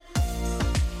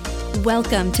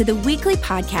Welcome to the weekly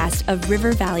podcast of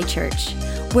River Valley Church.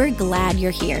 We're glad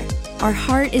you're here. Our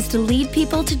heart is to lead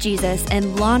people to Jesus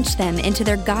and launch them into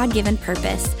their God-given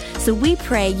purpose. So we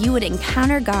pray you would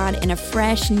encounter God in a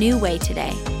fresh, new way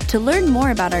today. To learn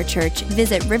more about our church,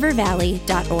 visit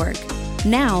rivervalley.org.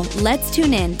 Now, let's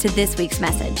tune in to this week's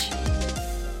message.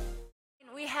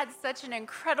 We had such an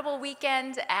incredible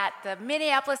weekend at the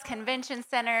Minneapolis Convention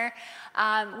Center.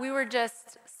 We were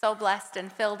just so blessed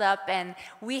and filled up, and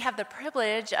we have the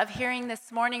privilege of hearing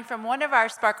this morning from one of our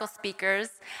Sparkle speakers,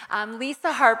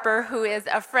 Lisa Harper, who is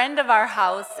a friend of our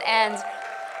house, and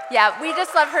yeah, we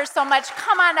just love her so much.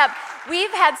 Come on up.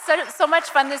 We've had so much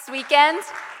fun this weekend,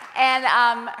 and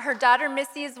her daughter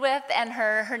Missy is with, and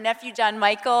her nephew John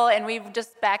Michael, and we've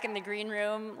just back in the green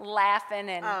room laughing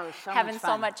and having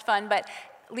so much fun. But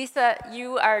Lisa,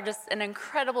 you are just an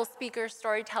incredible speaker,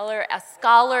 storyteller, a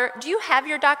scholar. Do you have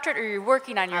your doctorate, or you're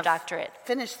working on your doctorate?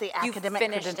 Finished the academic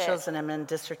credentials, and I'm in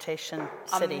dissertation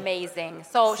city. Amazing.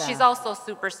 So she's also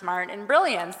super smart and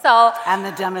brilliant. So I'm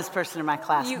the dumbest person in my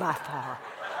class by far.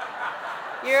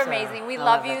 You're amazing. We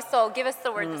love you. So give us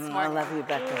the word this morning. I love you,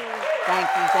 Becca. Thank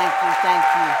you.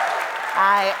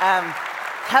 I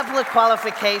couple of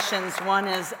qualifications. One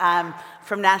is I'm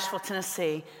from Nashville,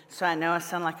 Tennessee, so I know I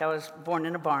sound like I was born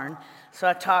in a barn. So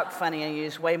I talk funny. I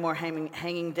use way more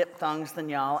hanging diphthongs than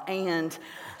y'all, and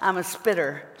I'm a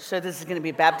spitter. So this is going to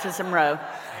be baptism row.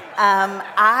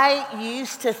 I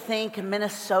used to think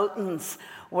Minnesotans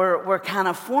were kind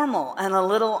of formal and a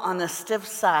little on the stiff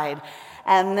side.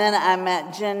 And then I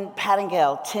met Jen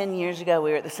Pattingale 10 years ago.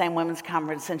 We were at the same women's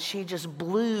conference, and she just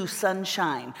blew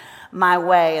sunshine my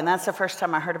way. And that's the first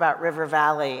time I heard about River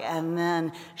Valley. And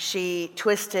then she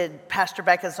twisted Pastor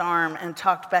Becca's arm and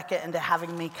talked Becca into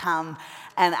having me come.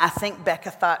 And I think Becca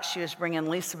thought she was bringing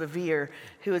Lisa Bevere,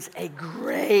 who is a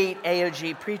great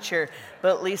AOG preacher,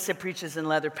 but Lisa preaches in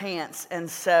leather pants. And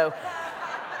so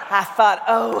I thought,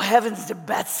 oh, heavens to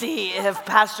Betsy, if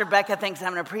Pastor Becca thinks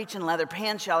I'm going to preach in leather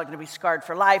pants, y'all are going to be scarred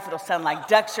for life. It'll sound like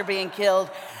ducks are being killed.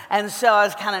 And so I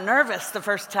was kind of nervous the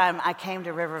first time I came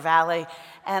to River Valley,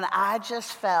 and I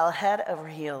just fell head over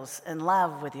heels in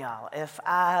love with y'all. If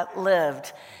I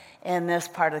lived in this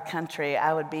part of the country,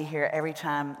 I would be here every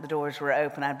time the doors were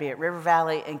open. I'd be at River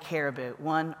Valley and Caribou,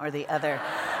 one or the other.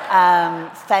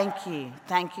 Thank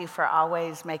you for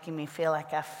always making me feel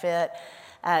like I fit.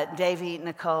 Davey,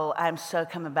 Nicole, I'm so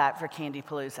coming back for Candy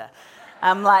Palooza.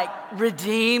 I'm like,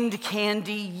 redeemed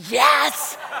candy,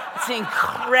 yes! It's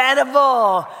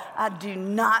incredible. I do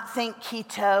not think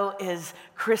keto is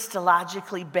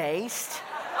Christologically based.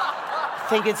 I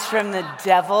think it's from the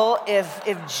devil. If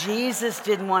Jesus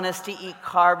didn't want us to eat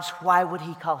carbs, why would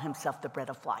he call himself the bread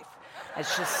of life?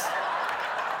 It's just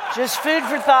food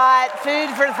for thought.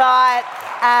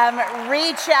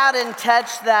 Reach out and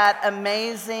touch that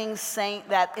amazing saint,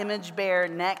 that image bearer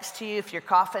next to you. If you're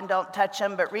coughing, don't touch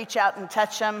them, but reach out and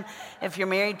touch them. If you're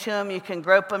married to them, you can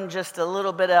grope them, just a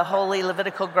little bit of holy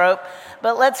Levitical grope.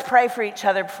 But let's pray for each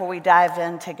other before we dive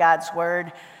into God's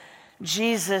word.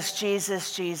 Jesus,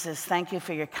 thank you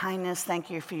for your kindness. Thank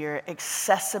you for your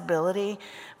accessibility.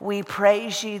 We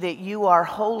praise you that you are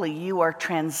holy, you are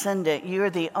transcendent, you are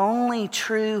the only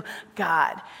true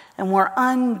God. And we're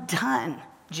undone,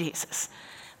 Jesus,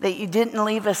 that you didn't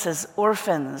leave us as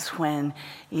orphans when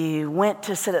you went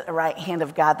to sit at the right hand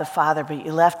of God the Father, but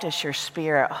you left us your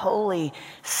Spirit, Holy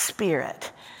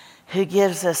Spirit, who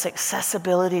gives us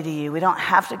accessibility to you. We don't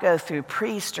have to go through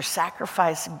priests or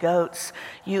sacrifice goats.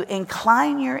 You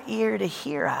incline your ear to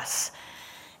hear us.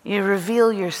 You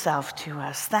reveal yourself to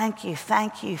us. Thank you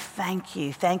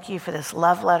for this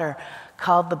love letter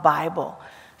called the Bible.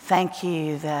 Thank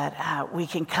you that we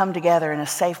can come together in a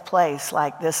safe place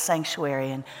like this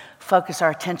sanctuary and focus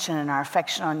our attention and our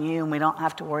affection on you, and we don't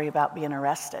have to worry about being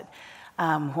arrested.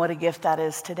 What a gift that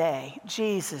is today.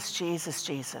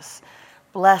 Jesus.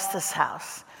 Bless this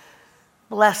house.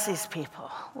 Bless these people.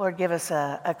 Lord, give us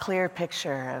a clear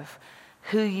picture of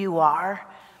who you are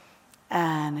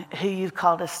and who you've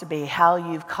called us to be, how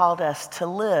you've called us to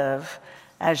live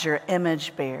as your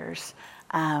image bearers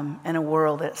in a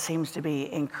world that seems to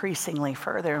be increasingly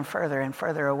further and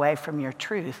further away from your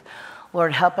truth.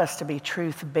 Lord, help us to be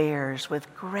truth bearers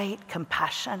with great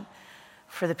compassion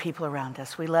for the people around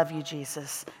us. We love you,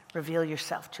 Jesus. Reveal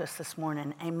yourself to us this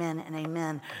morning. Amen and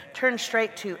amen. Turn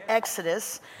straight to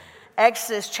Exodus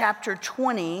chapter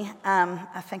 20.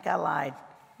 I think I lied.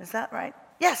 Is that right?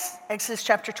 Yes, Exodus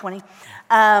chapter 20.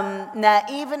 Now,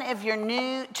 even if you're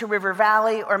new to River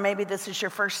Valley, or maybe this is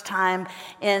your first time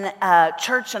in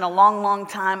church in a long, long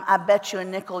time, I bet you a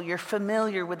nickel you're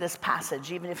familiar with this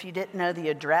passage, even if you didn't know the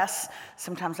address.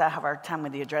 Sometimes I have a hard time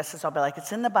with the addresses. I'll be like,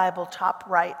 it's in the Bible, top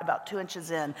right, about 2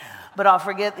 inches in, but I'll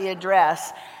forget the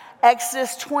address.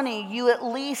 Exodus 20, you at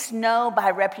least know by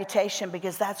reputation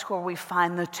because that's where we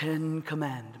find the 10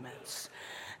 Commandments.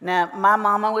 Now, my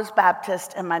mama was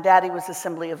Baptist and my daddy was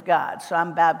Assembly of God, so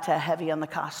I'm Baptist heavy on the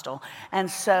costal. And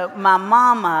so my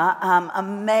mama,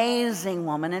 amazing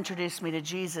woman, introduced me to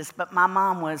Jesus, but my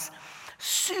mom was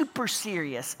super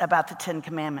serious about the 10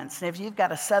 Commandments. And if you've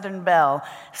got a Southern belle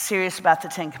serious about the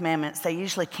 10 Commandments, they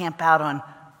usually camp out on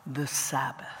the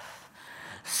Sabbath.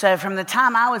 So from the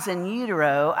time I was in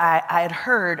utero, I had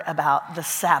heard about the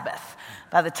Sabbath.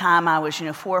 By the time I was,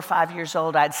 4 or 5 years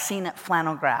old, I'd seen it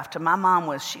flannel graphed. And my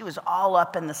mom she was all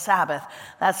up in the Sabbath.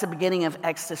 That's the beginning of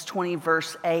Exodus 20,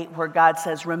 verse 8, where God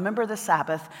says, remember the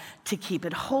Sabbath to keep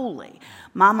it holy.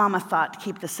 My mama thought to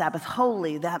keep the Sabbath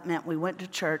holy, that meant we went to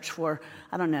church for,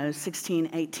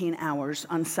 16, 18 hours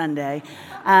on Sunday.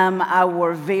 I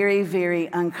wore very, very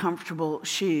uncomfortable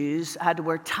shoes. I had to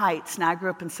wear tights. Now, I grew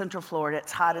up in Central Florida.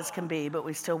 It's hot as can be, but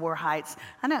we still wore heights.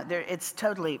 I know, it's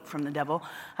totally from the devil.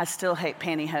 I still hate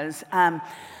pantyhose.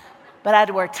 But I had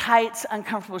to wear tights,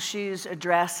 uncomfortable shoes, a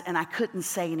dress, and I couldn't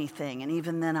say anything. And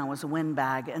even then, I was a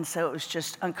windbag. And so it was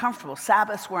just uncomfortable.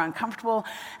 Sabbaths were uncomfortable.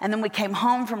 And then we came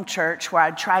home from church where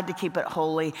I tried to keep it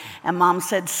holy. And Mom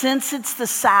said, since it's the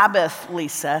Sabbath,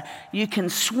 Lisa, you can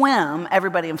swim.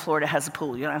 Everybody in Florida has a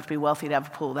pool. You don't have to be wealthy to have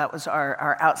a pool. That was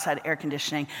our outside air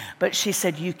conditioning. But she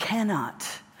said, you cannot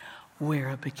wear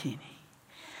a bikini.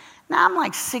 Now, I'm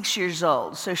like 6 years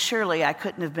old, so surely I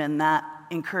couldn't have been that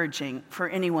encouraging for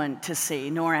anyone to see,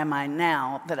 nor am I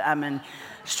now that I'm in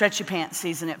stretchy pants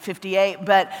season at 58.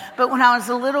 But when I was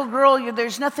a little girl,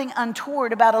 there's nothing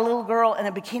untoward about a little girl in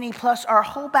a bikini. Plus, our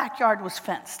whole backyard was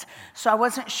fenced. So I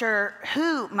wasn't sure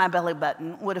who my belly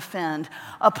button would offend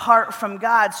apart from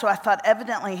God. So I thought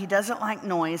evidently he doesn't like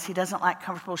noise, he doesn't like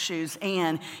comfortable shoes,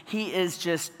 and he is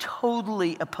just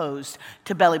totally opposed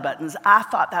to belly buttons. I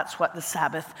thought that's what the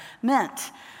Sabbath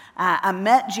meant. I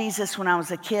met Jesus when I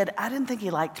was a kid. I didn't think he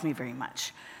liked me very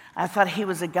much. I thought he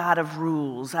was a God of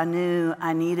rules. I knew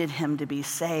I needed him to be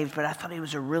saved, but I thought he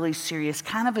was a really serious,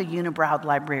 kind of a unibrowed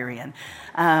librarian.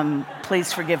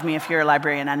 Please forgive me if you're a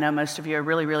librarian. I know most of you are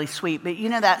really, really sweet, but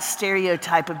that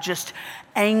stereotype of just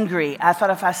angry. I thought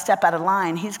if I step out of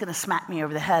line, he's going to smack me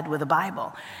over the head with a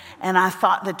Bible. And I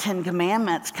thought the 10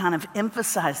 Commandments kind of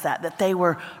emphasized that they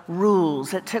were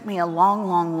rules. It took me a long,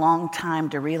 long, long time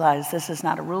to realize this is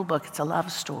not a rule book, it's a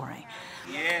love story.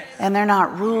 Yes. And they're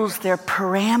not rules, they're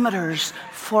parameters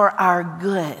for our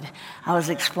good. I was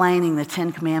explaining the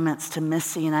 10 Commandments to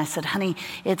Missy, and I said, honey,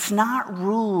 it's not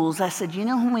rules. I said,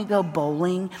 when we go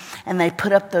bowling and they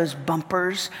put up those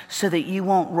bumpers so that you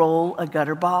won't roll a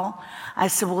gutter ball? I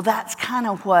said, well, that's kind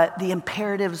of what the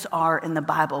imperatives are in the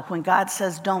Bible. When God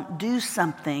says don't do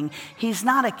something, he's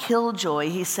not a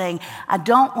killjoy. He's saying, I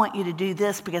don't want you to do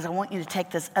this because I want you to take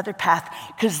this other path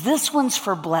because this one's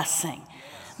for blessing.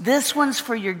 This one's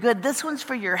for your good. This one's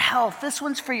for your health. This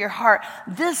one's for your heart.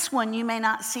 This one, you may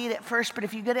not see it at first, but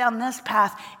if you go down this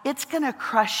path, it's going to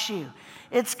crush you.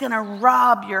 It's going to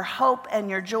rob your hope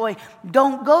and your joy.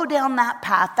 Don't go down that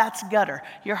path. That's gutter.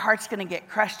 Your heart's going to get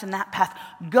crushed in that path.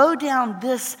 Go down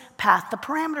this path. The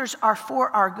parameters are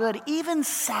for our good, even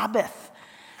Sabbath.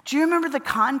 Do you remember the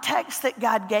context that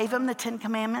God gave him, the 10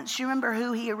 Commandments? Do you remember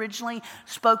who he originally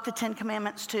spoke the 10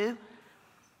 Commandments to?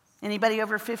 Anybody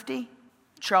over 50?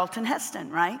 Charlton Heston,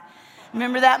 right?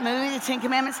 Remember that movie, The 10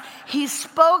 Commandments? He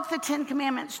spoke the 10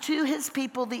 Commandments to his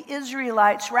people, the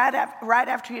Israelites, right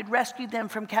after he had rescued them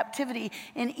from captivity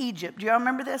in Egypt. Do y'all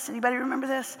remember this? Anybody remember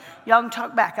this? Y'all can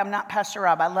talk back. I'm not Pastor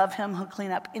Rob. I love him. He'll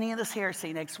clean up any of this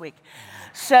heresy next week.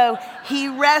 So he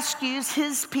rescues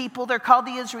his people. They're called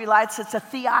the Israelites. It's a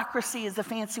theocracy is a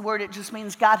fancy word. It just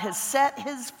means God has set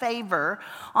his favor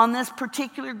on this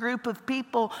particular group of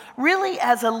people really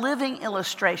as a living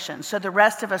illustration. So the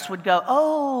rest of us would go,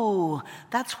 oh,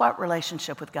 that's what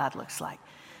relationship with God looks like.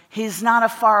 He's not a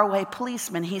faraway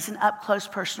policeman. He's an up-close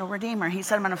personal redeemer. He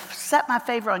said, I'm going to set my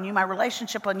favor on you, my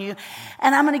relationship on you,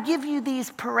 and I'm going to give you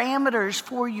these parameters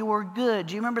for your good.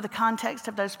 Do you remember the context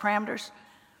of those parameters?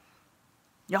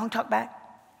 Y'all can talk back.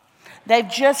 They've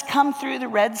just come through the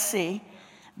Red Sea.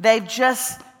 They've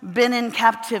just been in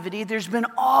captivity. There's been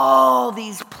all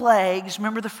these plagues.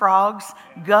 Remember the frogs?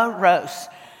 Gross.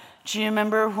 Do you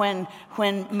remember when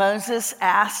Moses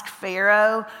asked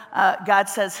Pharaoh, God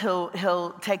says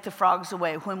he'll take the frogs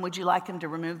away. When would you like him to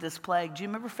remove this plague? Do you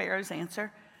remember Pharaoh's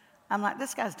answer? I'm like,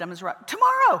 this guy's dumb as a rock.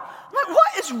 Tomorrow. I'm like,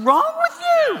 what is wrong with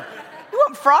you? You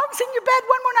want frogs in your bed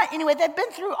one more night? Anyway, they've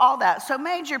been through all that. So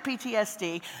major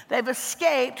PTSD. They've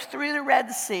escaped through the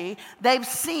Red Sea. They've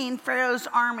seen Pharaoh's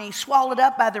army swallowed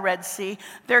up by the Red Sea.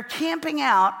 They're camping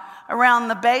out around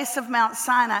the base of Mount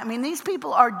Sinai. I mean, these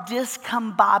people are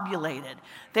discombobulated.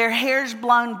 Their hair's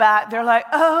blown back. They're like,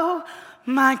 oh,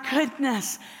 my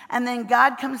goodness. And then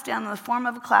God comes down in the form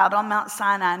of a cloud on Mount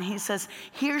Sinai, and he says,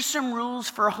 here's some rules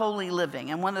for holy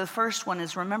living. And one of the first one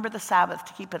is remember the Sabbath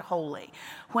to keep it holy.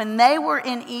 When they were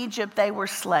in Egypt, they were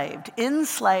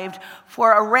enslaved for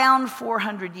around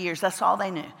 400 years. That's all they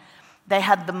knew. They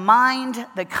had the mind,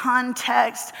 the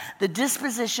context, the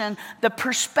disposition, the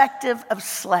perspective of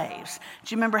slaves.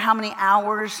 Do you remember how many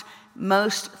hours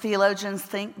most theologians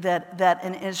think that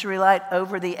an Israelite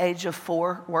over the age of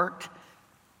 4 worked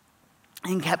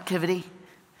in captivity?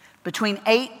 Between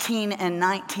 18 and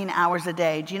 19 hours a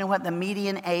day. Do you know what the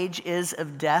median age is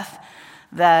of death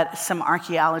that some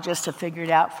archaeologists have figured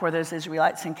out for those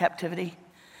Israelites in captivity?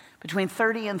 Between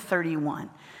 30 and 31.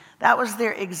 That was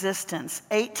their existence.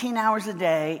 18 hours a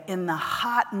day in the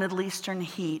hot Middle Eastern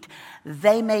heat.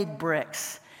 They made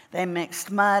bricks. They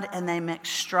mixed mud and they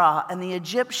mixed straw. And the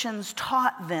Egyptians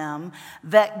taught them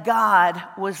that God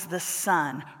was the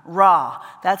sun, Ra.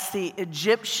 That's the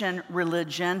Egyptian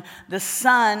religion. The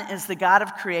sun is the God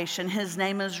of creation. His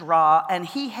name is Ra, and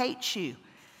he hates you.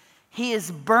 He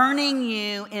is burning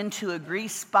you into a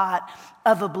grease spot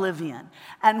of oblivion.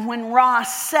 And when Ra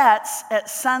sets at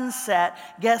sunset,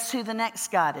 guess who the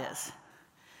next god is?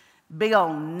 Big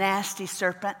old nasty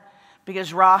serpent.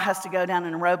 Because Ra has to go down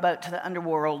in a rowboat to the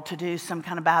underworld to do some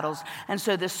kind of battles. And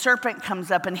so the serpent comes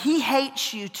up and he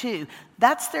hates you too.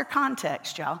 That's their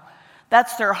context, y'all.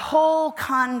 That's their whole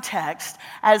context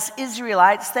as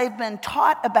Israelites. They've been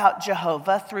taught about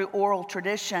Jehovah through oral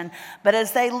tradition, but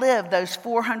as they live those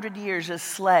 400 years as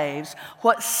slaves,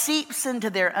 what seeps into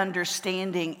their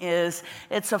understanding is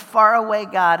it's a faraway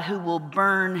God who will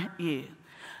burn you.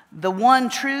 The one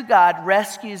true God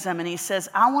rescues them and he says,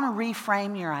 I want to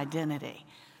reframe your identity.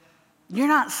 You're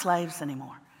not slaves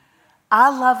anymore. I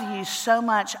love you so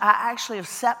much. I actually have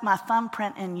set my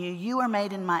thumbprint in you. You are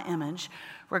made in my image.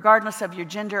 Regardless of your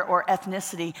gender or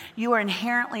ethnicity, you are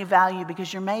inherently valued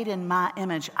because you're made in my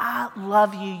image. I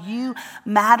love you. You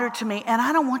matter to me. And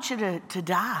I don't want you to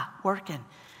die working.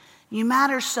 You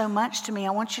matter so much to me.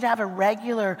 I want you to have a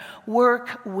regular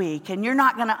work week. And you're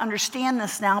not going to understand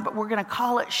this now, but we're going to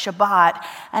call it Shabbat.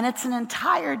 And it's an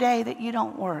entire day that you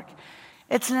don't work.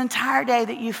 It's an entire day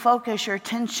that you focus your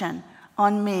attention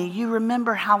on me. You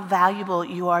remember how valuable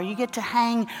you are. You get to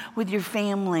hang with your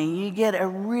family. You get a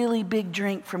really big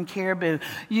drink from Caribou.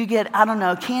 You get,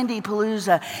 Candy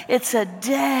Palooza. It's a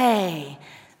day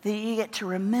that you get to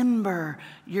remember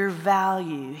your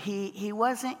value. He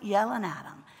wasn't yelling at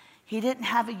him. He didn't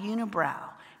have a unibrow.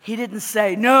 He didn't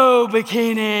say, no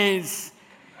bikinis.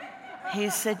 He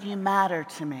said, you matter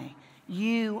to me.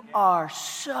 You are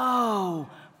so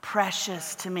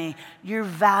precious to me. You're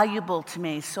valuable to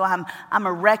me. So I'm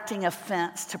erecting a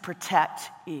fence to protect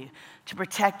you, to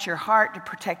protect your heart, to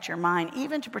protect your mind,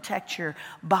 even to protect your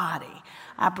body.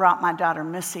 I brought my daughter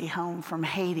Missy home from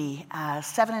Haiti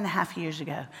 7.5 years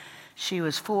ago. She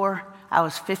was 4, I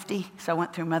was 50, so I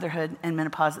went through motherhood and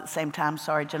menopause at the same time.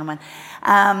 Sorry, gentlemen.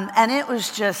 And it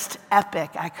was just epic.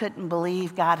 I couldn't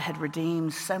believe God had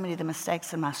redeemed so many of the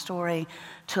mistakes in my story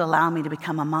to allow me to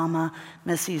become a mama.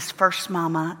 Missy's first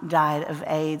mama died of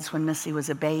AIDS when Missy was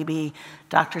a baby.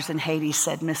 Doctors in Haiti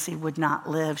said Missy would not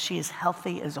live. She is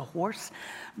healthy as a horse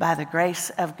by the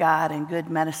grace of God and good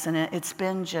medicine. It's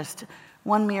been just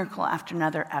one miracle after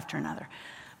another after another.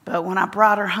 But when I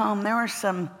brought her home, there were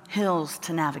some hills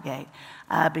to navigate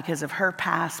because of her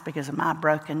past, because of my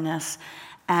brokenness.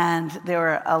 And there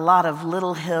were a lot of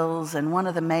little hills, and one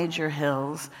of the major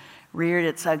hills reared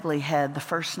its ugly head the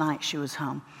first night she was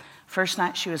home. First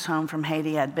night she was home from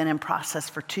Haiti, I'd been in process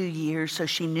for 2 years, so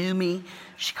she knew me.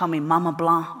 She called me Mama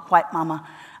Blanc, white mama.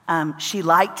 She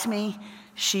liked me.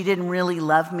 She didn't really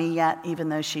love me yet, even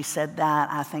though she said that.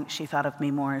 I think she thought of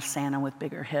me more as Santa with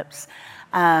bigger hips.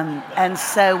 And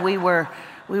so we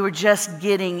were just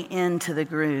getting into the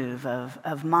groove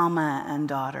of mama and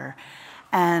daughter.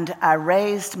 And I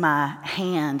raised my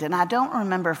hand, and I don't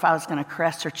remember if I was going to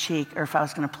caress her cheek or if I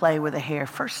was going to play with her hair.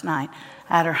 First night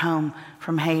at her home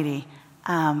from Haiti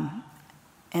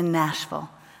in Nashville,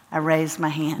 I raised my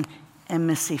hand, and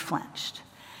Missy flinched.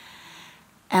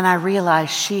 And I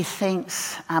realized she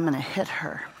thinks I'm going to hit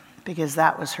her because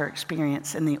that was her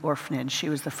experience in the orphanage. She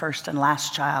was the first and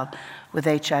last child with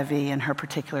HIV in her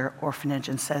particular orphanage,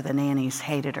 and so the nannies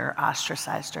hated her,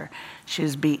 ostracized her. She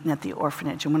was beaten at the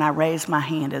orphanage, and when I raised my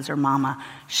hand as her mama,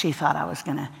 she thought I was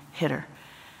going to hit her.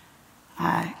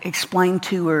 I explained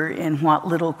to her in what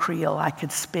little Creole I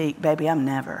could speak, baby, I'm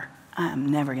never going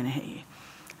to hit you.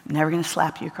 I'm never going to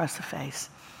slap you across the face.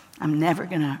 I'm never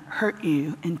going to hurt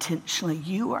you intentionally.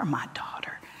 You are my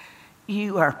daughter.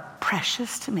 You are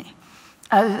precious to me.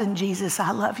 Other than Jesus,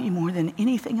 I love you more than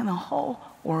anything in the whole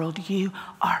world. You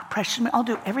are precious to me. I'll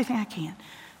do everything I can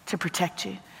to protect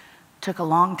you. Took a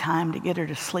long time to get her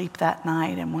to sleep that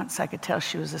night, and once I could tell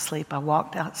she was asleep, I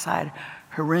walked outside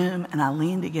her room and I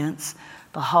leaned against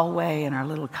the hallway in our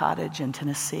little cottage in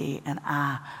Tennessee, and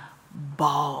I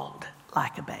bawled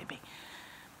like a baby.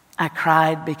 I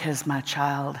cried because my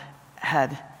child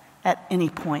had at any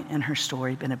point in her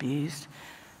story been abused.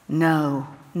 No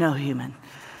human,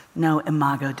 no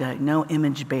imago Dei, no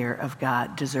image bearer of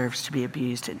God deserves to be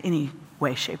abused in any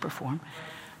way, shape, or form.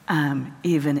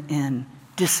 Even in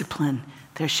discipline,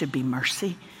 there should be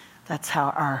mercy. That's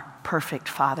how our perfect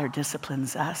Father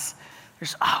disciplines us.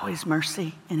 There's always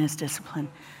mercy in his discipline.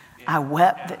 I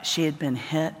wept that she had been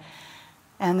hit.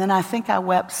 And then I think I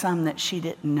wept some that she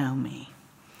didn't know me,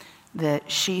 that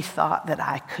she thought that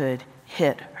I could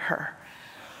hit her.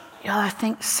 Y'all, I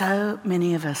think so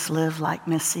many of us live like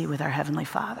Missy with our Heavenly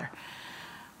Father.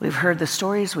 We've heard the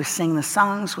stories, we sing the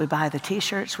songs, we buy the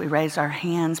t-shirts, we raise our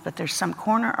hands, but there's some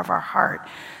corner of our heart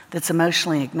that's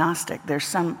emotionally agnostic. There's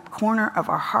some corner of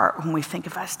our heart when we think,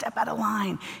 if I step out of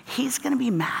line, he's going to be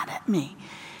mad at me.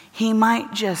 He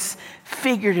might just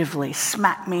figuratively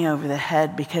smack me over the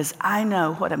head because I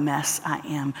know what a mess I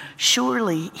am.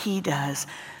 Surely he does.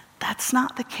 That's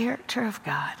not the character of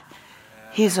God.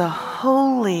 He's a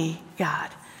holy God.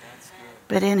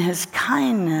 But in his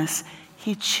kindness,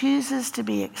 he chooses to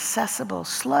be accessible,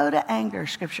 slow to anger,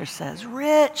 Scripture says,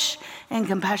 rich in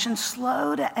compassion,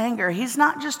 slow to anger. He's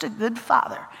not just a good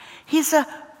father. He's a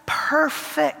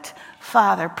perfect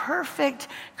Father, perfect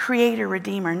creator,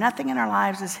 redeemer. Nothing in our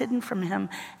lives is hidden from him,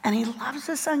 and he loves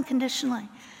us unconditionally.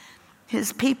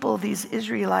 His people, these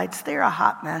Israelites, they're a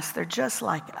hot mess. They're just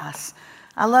like us.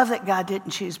 I love that God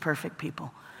didn't choose perfect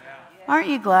people. Aren't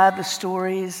you glad the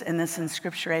stories in this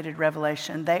inscripturated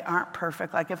revelation, they aren't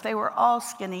perfect? Like if they were all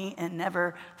skinny and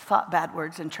never thought bad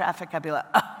words in traffic, I'd be like,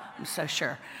 oh, I'm so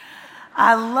sure.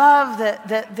 I love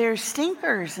that they're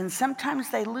stinkers and sometimes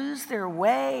they lose their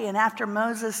way. And after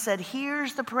Moses said,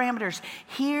 here's the parameters,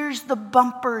 here's the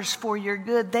bumpers for your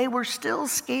good, they were still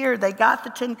scared. They got the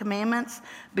 10 Commandments,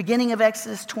 beginning of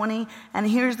Exodus 20, and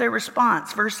here's their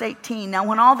response. Verse 18, now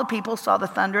when all the people saw the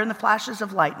thunder and the flashes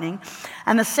of lightning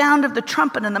and the sound of the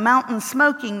trumpet and the mountain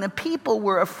smoking, the people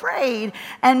were afraid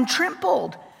and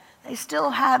trembled. They still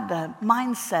had the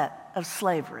mindset of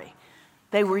slavery.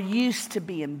 They were used to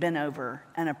being bent over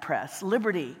and oppressed.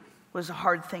 Liberty was a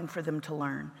hard thing for them to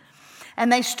learn.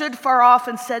 And they stood far off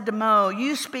and said to Mo,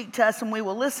 you speak to us and we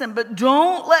will listen, but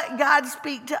don't let God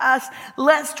speak to us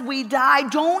lest we die.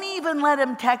 Don't even let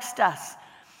him text us.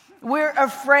 We're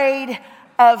afraid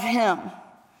of him.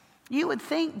 You would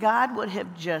think God would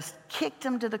have just kicked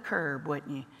him to the curb,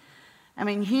 wouldn't you? I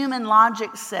mean, human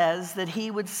logic says that he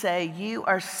would say, you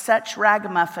are such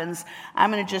ragamuffins,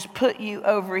 I'm going to just put you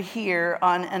over here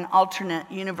on an alternate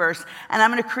universe, and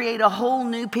I'm going to create a whole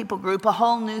new people group, a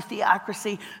whole new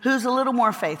theocracy, who's a little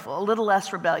more faithful, a little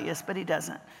less rebellious, but he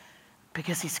doesn't,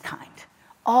 because he's kind.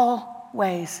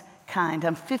 Always kind.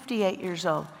 I'm 58 years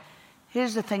old.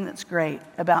 Here's the thing that's great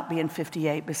about being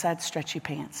 58, besides stretchy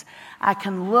pants. I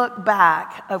can look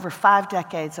back over 5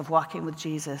 decades of walking with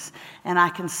Jesus, and I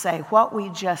can say what we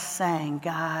just sang,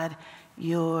 God,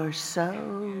 you're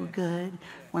so good.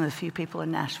 One of the few people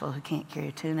in Nashville who can't carry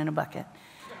a tune in a bucket.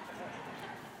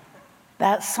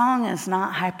 That song is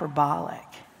not hyperbolic.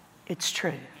 It's true.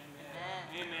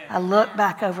 Amen. I look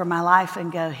back over my life and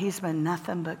go, he's been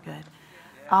nothing but good.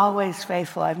 Always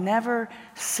faithful. I've never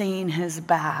seen his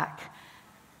back.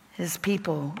 His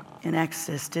people in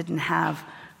Exodus didn't have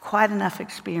quite enough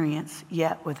experience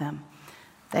yet with him.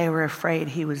 They were afraid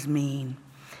he was mean.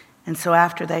 And so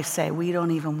after they say, we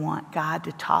don't even want God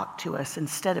to talk to us,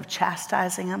 instead of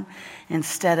chastising him,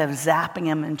 instead of zapping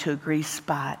him into a grease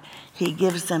spot, he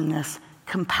gives them this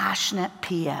compassionate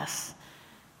PS.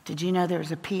 Did you know there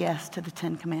was a PS to the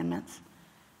 10 Commandments?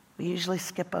 We usually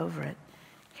skip over it.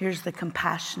 Here's the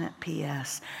compassionate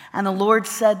P.S. And the Lord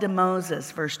said to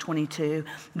Moses, verse 22,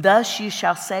 thus you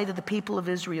shall say to the people of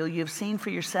Israel, you have seen for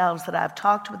yourselves that I have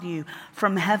talked with you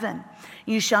from heaven.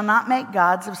 You shall not make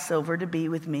gods of silver to be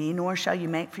with me, nor shall you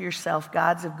make for yourself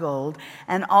gods of gold,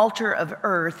 an altar of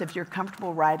earth. If you're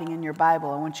comfortable writing in your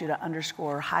Bible, I want you to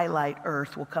underscore or highlight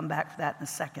earth. We'll come back to that in a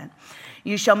second.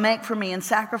 You shall make for me and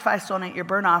sacrifice on it your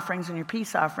burnt offerings and your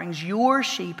peace offerings, your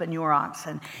sheep and your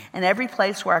oxen. And every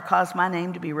place where I cause my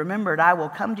name to be remembered, I will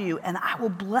come to you and I will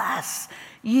bless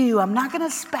you. I'm not going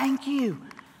to spank you.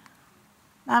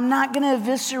 I'm not going to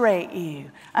eviscerate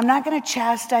you. I'm not going to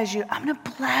chastise you. I'm going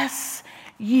to bless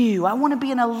you. I want to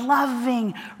be in a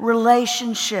loving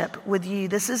relationship with you.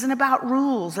 This isn't about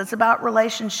rules. It's about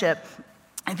relationship.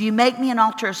 If you make me an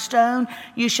altar of stone,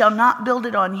 you shall not build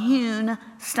it on hewn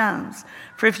stones.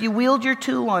 For if you wield your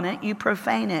tool on it, you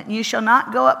profane it. And you shall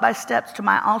not go up by steps to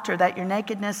my altar, that your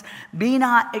nakedness be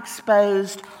not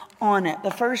exposed on it.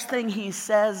 The first thing he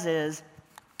says is,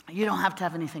 you don't have to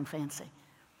have anything fancy.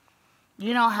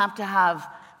 You don't have to have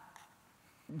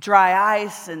dry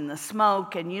ice and the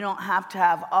smoke, and you don't have to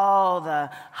have all the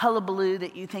hullabaloo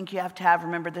that you think you have to have.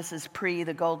 Remember, this is pre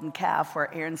the golden calf,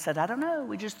 where Aaron said, I don't know,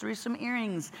 we just threw some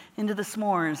earrings into the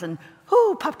s'mores and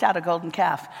popped out a golden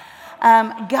calf.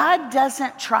 God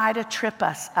doesn't try to trip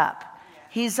us up.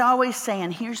 He's always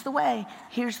saying, here's the way,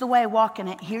 walk in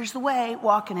it, here's the way,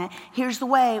 walk in it, here's the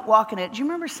way, walk in it. Do you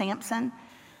remember Samson?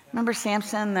 Remember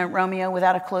Samson, the Romeo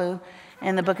without a clue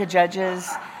in the book of Judges?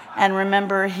 And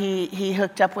remember, he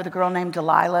hooked up with a girl named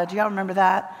Delilah. Do y'all remember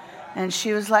that? And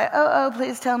she was like, oh,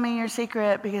 please tell me your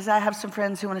secret, because I have some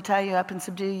friends who want to tie you up and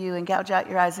subdue you and gouge out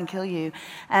your eyes and kill you.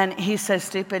 And he's so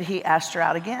stupid, he asked her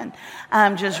out again.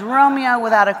 Just Romeo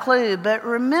without a clue. But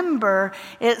remember,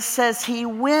 it says he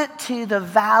went to the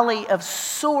valley of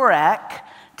Sorek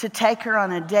to take her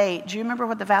on a date. Do you remember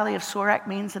what the valley of Sorek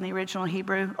means in the original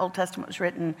Hebrew? Old Testament was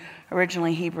written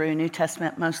originally Hebrew, New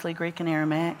Testament mostly Greek and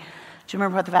Aramaic. Do you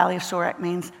remember what the valley of Sorek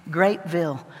means?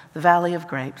 Grapeville, the valley of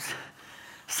grapes.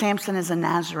 Samson is a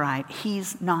Nazirite.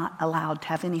 He's not allowed to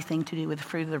have anything to do with the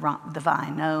fruit of the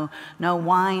vine. No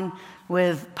wine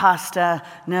with pasta,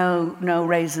 no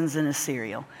raisins in his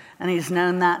cereal. And he's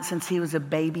known that since he was a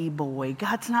baby boy.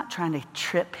 God's not trying to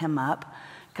trip him up.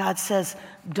 God says,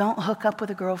 don't hook up with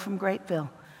a girl from Grapeville.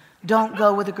 Don't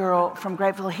go with a girl from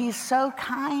Grapeville. He's so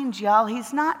kind, y'all.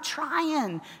 He's not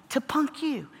trying to punk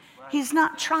you. He's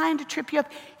not trying to trip you up.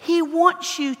 He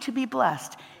wants you to be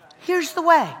blessed. Here's the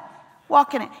way.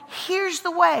 Walk in it. Here's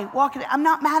the way. Walk in it. I'm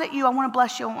not mad at you. I want to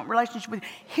bless you. I want a relationship with you.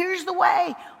 Here's the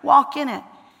way. Walk in it.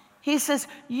 He says,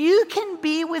 you can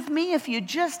be with me if you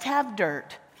just have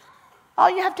dirt. All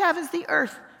you have to have is the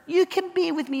earth. You can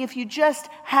be with me if you just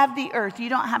have the earth. You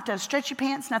don't have to have stretchy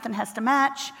pants. Nothing has to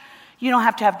match. You don't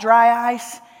have to have dry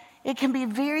ice. It can be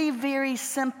very, very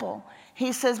simple.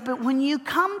 He says, but when you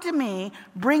come to me,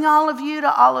 bring all of you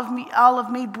to all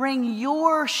of me, bring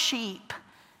your sheep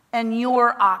and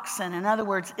your oxen. In other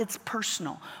words, it's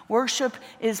personal. Worship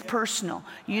is personal.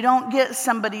 You don't get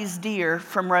somebody's deer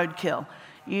from roadkill.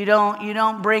 You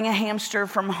don't bring a hamster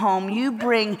from home. You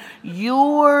bring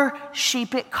your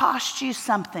sheep. It costs you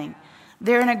something.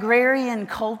 They're an agrarian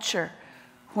culture.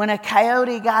 When a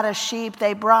coyote got a sheep,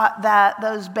 they brought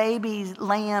those baby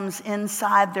lambs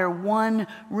inside their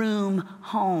one-room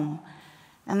home.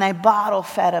 And they bottle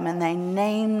fed them and they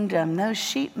named them. Those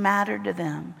sheep mattered to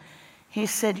them. He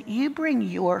said, you bring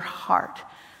your heart.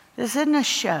 This isn't a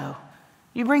show.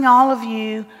 You bring all of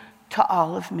you to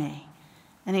all of me.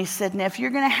 And he said, now if you're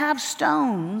going to have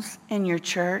stones in your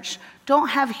church, don't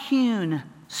have hewn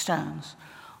stones.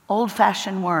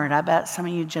 Old-fashioned word. I bet some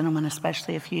of you gentlemen,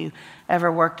 especially if you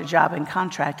ever worked a job in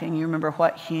contracting, you remember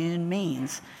what hewn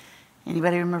means.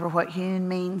 Anybody remember what hewn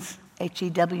means?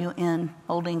 H-E-W-N,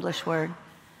 Old English word.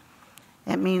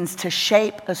 It means to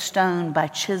shape a stone by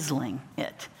chiseling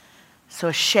it. So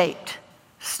a shaped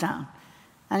stone.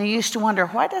 And I used to wonder,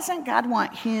 why doesn't God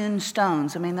want hewn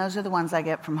stones? I mean, those are the ones I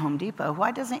get from Home Depot.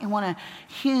 Why doesn't He want a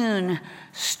hewn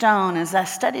stone? As I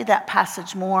studied that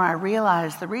passage more, I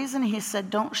realized the reason He said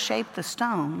don't shape the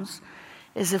stones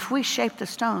is if we shape the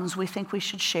stones, we think we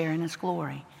should share in His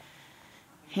glory.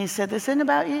 He said, this isn't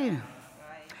about you.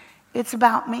 It's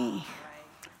about me.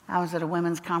 I was at a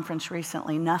women's conference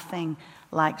recently, nothing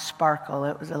like sparkle.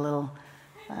 It was a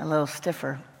little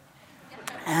stiffer.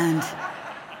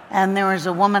 And there was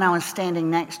a woman I was standing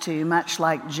next to, much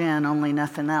like Jen, only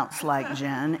nothing else like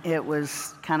Jen. It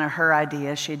was kind of her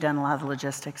idea. She'd done a lot of the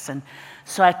logistics. And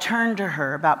so I turned to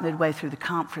her about midway through the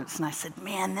conference, and I said,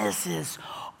 man, this is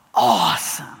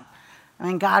awesome. I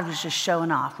mean, God was just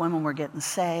showing off. Women were getting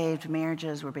saved.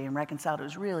 Marriages were being reconciled. It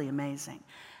was really amazing.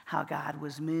 how God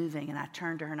was moving. And I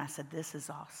turned to her and I said, this is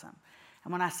awesome.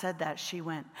 And when I said that, she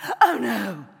went, oh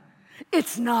no,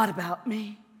 it's not about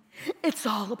me. It's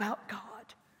all about God.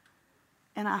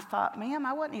 And I thought, ma'am,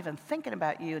 I wasn't even thinking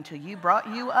about you until you brought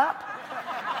you up.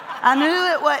 I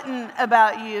knew it wasn't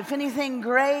about you. If anything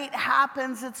great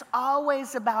happens, it's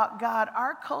always about God.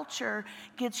 Our culture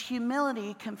gets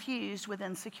humility confused with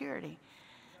insecurity.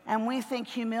 And we think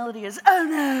humility is, oh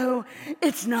no,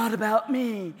 it's not about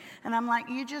me. And I'm like,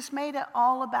 you just made it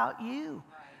all about you.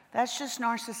 That's just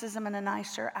narcissism in a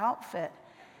nicer outfit.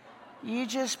 You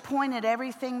just pointed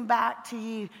everything back to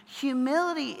you.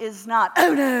 Humility is not,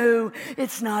 oh no,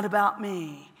 it's not about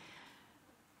me.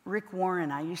 Rick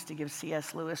Warren, I used to give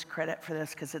C.S. Lewis credit for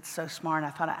this because it's so smart. I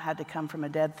thought it had to come from a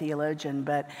dead theologian,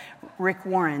 but Rick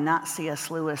Warren, not C.S.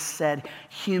 Lewis, said,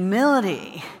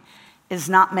 humility is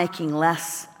not making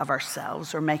less of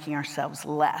ourselves or making ourselves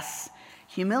less.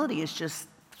 Humility is just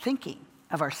thinking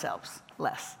of ourselves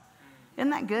less.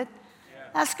 Isn't that good? Yeah.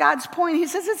 That's God's point. He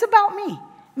says, it's about me.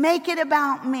 Make it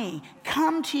about me.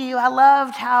 Come to you. I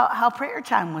loved how prayer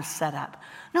time was set up.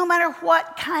 No matter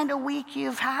what kind of week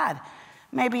you've had,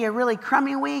 maybe a really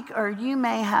crummy week, or you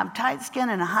may have tight skin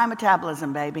and a high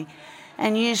metabolism, baby,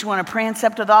 and you just want to prance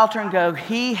up to the altar and go,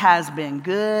 he has been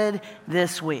good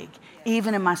this week,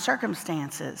 even in my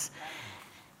circumstances.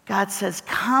 God says,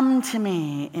 come to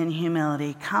me in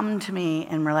humility, come to me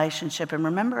in relationship, and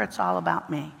remember, it's all about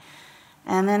me.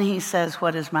 And then he says,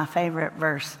 what is my favorite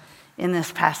verse in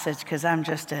this passage, because I'm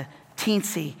just a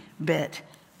teensy bit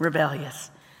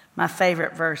rebellious. My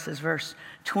favorite verse is verse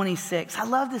 26. I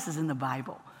love this is in the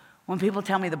Bible. When people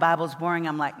tell me the Bible's boring,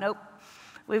 I'm like, nope.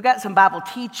 We've got some Bible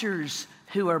teachers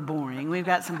who are boring. We've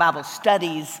got some Bible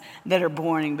studies that are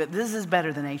boring, but this is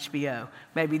better than HBO.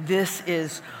 Baby, this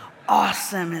is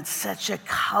awesome. It's such a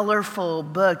colorful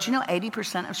book. Do you know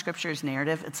 80% of Scripture is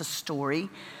narrative? It's a story.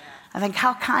 I think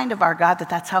how kind of our God that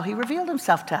that's how he revealed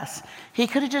himself to us. He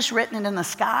could have just written it in the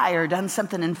sky or done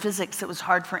something in physics that was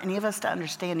hard for any of us to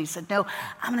understand. He said, no,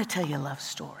 I'm going to tell you a love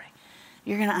story.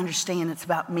 You're going to understand it's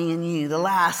about me and you. The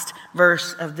last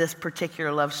verse of this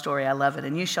particular love story, I love it.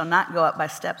 And you shall not go up by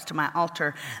steps to my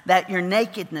altar, that your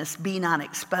nakedness be not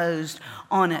exposed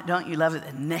on it. Don't you love it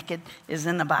that naked is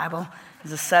in the Bible?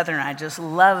 As a Southerner, I just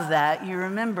love that. You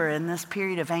remember in this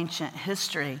period of ancient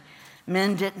history,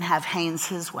 men didn't have Hanes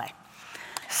his way.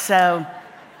 So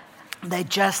they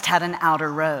just had an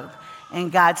outer robe.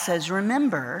 And God says,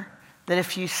 remember that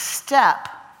if you step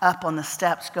up on the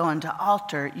steps going to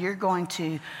altar, you're going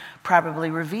to probably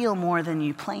reveal more than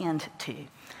you planned to.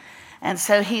 And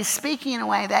so he's speaking in a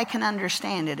way they can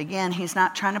understand it. Again, he's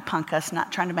not trying to punk us,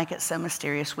 not trying to make it so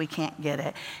mysterious we can't get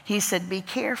it. He said, be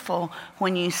careful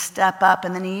when you step up.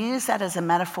 And then he used that as a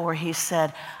metaphor. He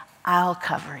said, I'll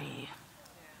cover you.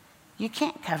 You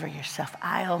can't cover yourself.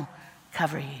 I'll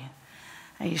cover you.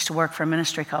 I used to work for a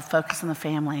ministry called Focus on the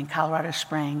Family in Colorado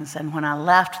Springs. And when I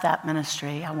left that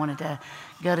ministry, I wanted to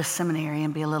go to seminary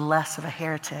and be a little less of a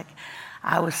heretic.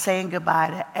 I was saying goodbye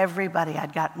to everybody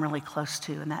I'd gotten really close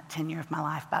to in that tenure of my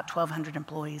life, about 1,200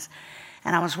 employees.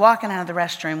 And I was walking out of the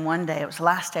restroom one day. It was the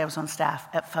last day I was on staff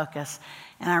at Focus.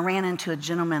 And I ran into a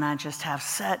gentleman I just have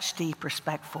such deep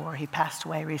respect for. He passed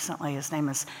away recently. His name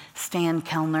is Stan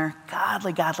Kellner.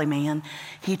 Godly man.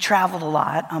 He traveled a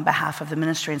lot on behalf of the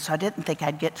ministry, and so I didn't think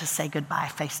I'd get to say goodbye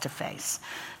face to face.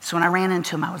 So when I ran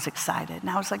into him, I was excited. And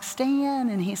I was like, Stan.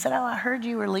 And he said, oh, I heard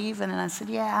you were leaving. And I said,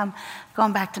 yeah, I'm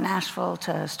going back to Nashville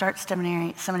to start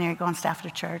seminary, go on staff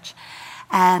at a church.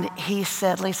 And he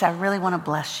said, Lisa, I really want to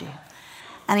bless you.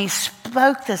 And he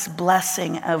spoke this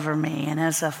blessing over me. And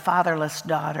as a fatherless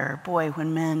daughter, boy,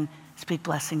 when men speak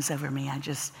blessings over me, I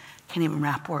just can't even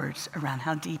wrap words around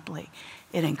how deeply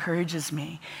it encourages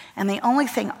me. And the only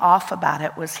thing off about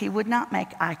it was he would not make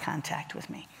eye contact with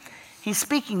me. He's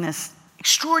speaking this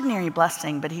extraordinary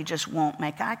blessing, but he just won't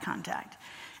make eye contact.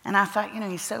 And I thought,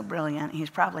 he's so brilliant. He's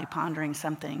probably pondering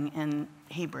something in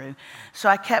Hebrew. So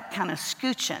I kept kind of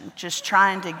scooching, just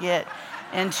trying to get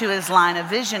into his line of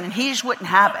vision. And he just wouldn't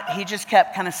have it. He just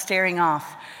kept kind of staring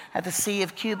off at the sea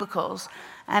of cubicles.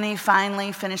 And he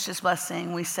finally finished his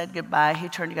blessing. We said goodbye. He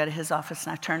turned to go to his office,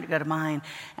 and I turned to go to mine.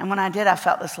 And when I did, I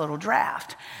felt this little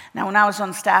draft. Now, when I was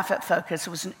on staff at Focus, it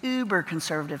was an uber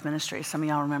conservative ministry. Some of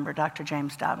y'all remember Dr.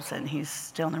 James Dobson. He's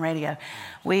still on the radio.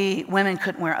 Women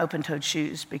couldn't wear open-toed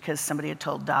shoes because somebody had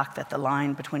told Doc that the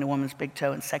line between a woman's big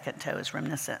toe and second toe is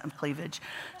reminiscent of cleavage.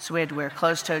 So we had to wear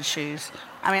closed-toed shoes.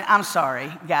 I mean, I'm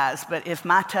sorry, guys, but if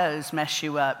my toes mess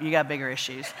you up, you got bigger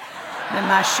issues. than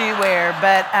my shoe wear.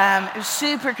 But it was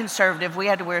super conservative. We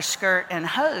had to wear a skirt and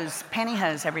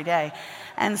pantyhose every day.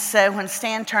 And so when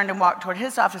Stan turned and walked toward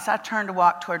his office, I turned to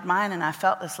walk toward mine, and I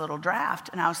felt this little draft.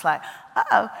 And I was like,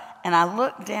 uh-oh. And I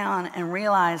looked down and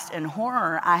realized in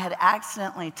horror I had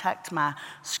accidentally tucked my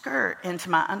skirt into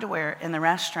my underwear in the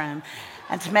restroom.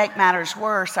 And to make matters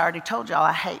worse, I already told y'all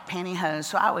I hate pantyhose,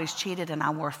 so I always cheated and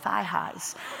I wore thigh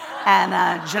highs.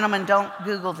 And gentlemen, don't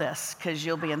Google this because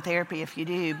you'll be in therapy if you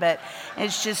do, but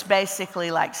it's just basically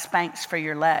like Spanx for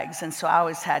your legs. And so I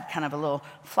always had kind of a little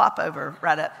flop over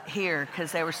right up here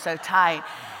because they were so tight.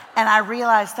 And I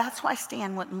realized that's why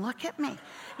Stan wouldn't look at me.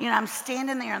 You know, I'm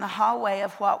standing there in the hallway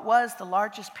of what was the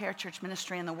largest parachurch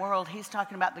ministry in the world. He's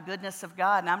talking about the goodness of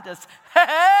God, and I'm just,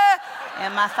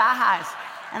 and my thigh highs.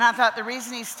 And I thought the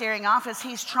reason he's staring off is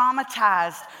he's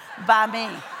traumatized by me.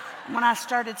 When I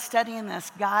started studying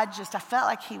this, I felt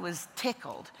like he was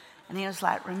tickled. And he was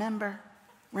like, remember,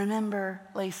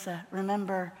 Lisa,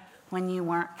 remember when you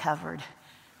weren't covered.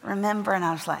 Remember? And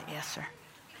I was like, yes, sir.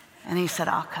 And he said,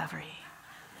 I'll cover you.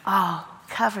 I'll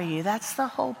cover you. That's the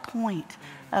whole point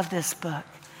of this book.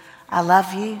 I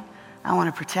love you. I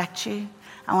want to protect you.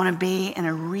 I want to be in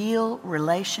a real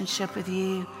relationship with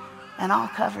you. And I'll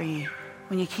cover you.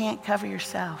 When you can't cover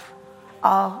yourself,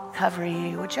 I'll cover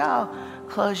you. Would y'all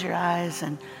close your eyes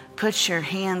and put your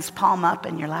hands palm up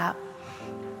in your lap?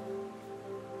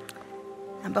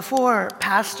 And before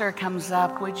Pastor comes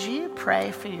up, would you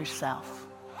pray for yourself?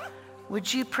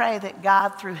 Would you pray that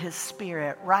God, through His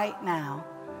Spirit, right now,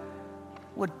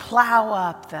 would plow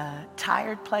up the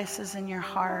tired places in your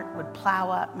heart, would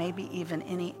plow up maybe even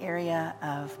any area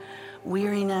of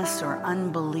weariness or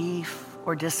unbelief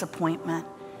or disappointment,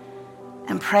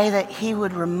 and pray that He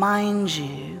would remind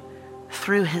you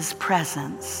through His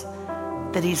presence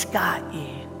that He's got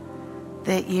you,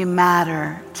 that you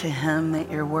matter to Him,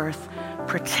 that you're worth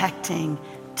protecting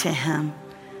to Him,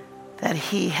 that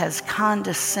He has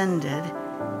condescended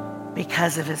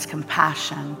because of His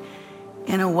compassion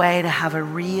in a way to have a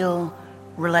real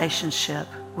relationship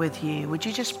with you. Would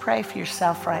you just pray for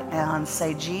yourself right now and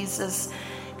say, Jesus,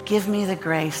 give me the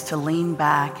grace to lean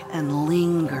back and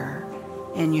linger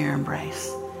in your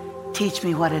embrace. Teach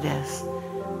me what it is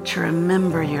to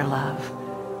remember your love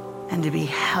and to be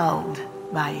held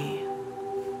by you.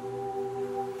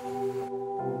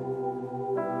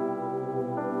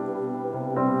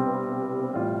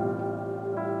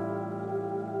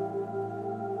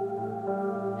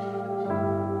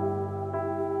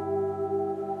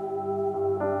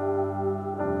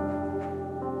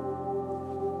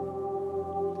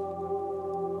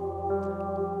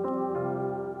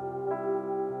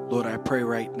 Lord, I pray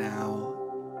right now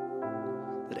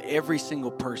that every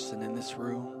single person in this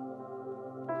room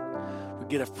would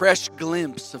get a fresh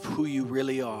glimpse of who you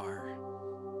really are,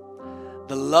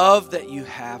 the love that you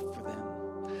have for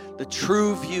them, the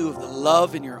true view of the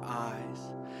love in your eyes,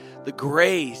 the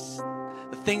grace,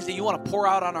 the things that you want to pour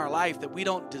out on our life that we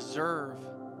don't deserve,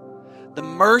 the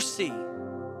mercy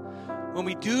when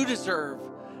we do deserve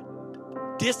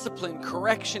discipline,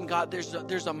 correction. God,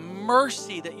 there's a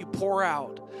mercy that you pour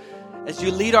out as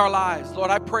you lead our lives. Lord,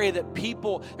 I pray that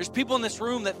there's people in this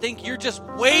room that think you're just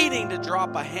waiting to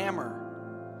drop a hammer.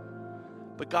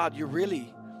 But God, you're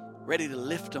really ready to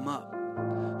lift them up.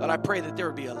 Lord, I pray that there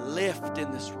would be a lift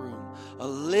in this room, a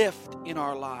lift in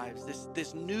our lives,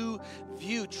 this new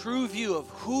view, true view of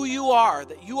who you are,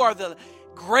 that you are the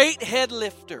great head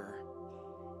lifter.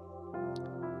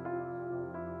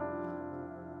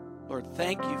 Lord,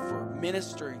 thank you for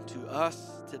ministering to us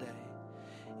today.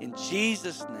 In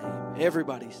Jesus' name,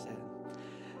 everybody said,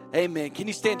 amen. Can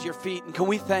you stand to your feet? And can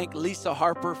we thank Lisa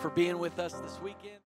Harper for being with us this weekend?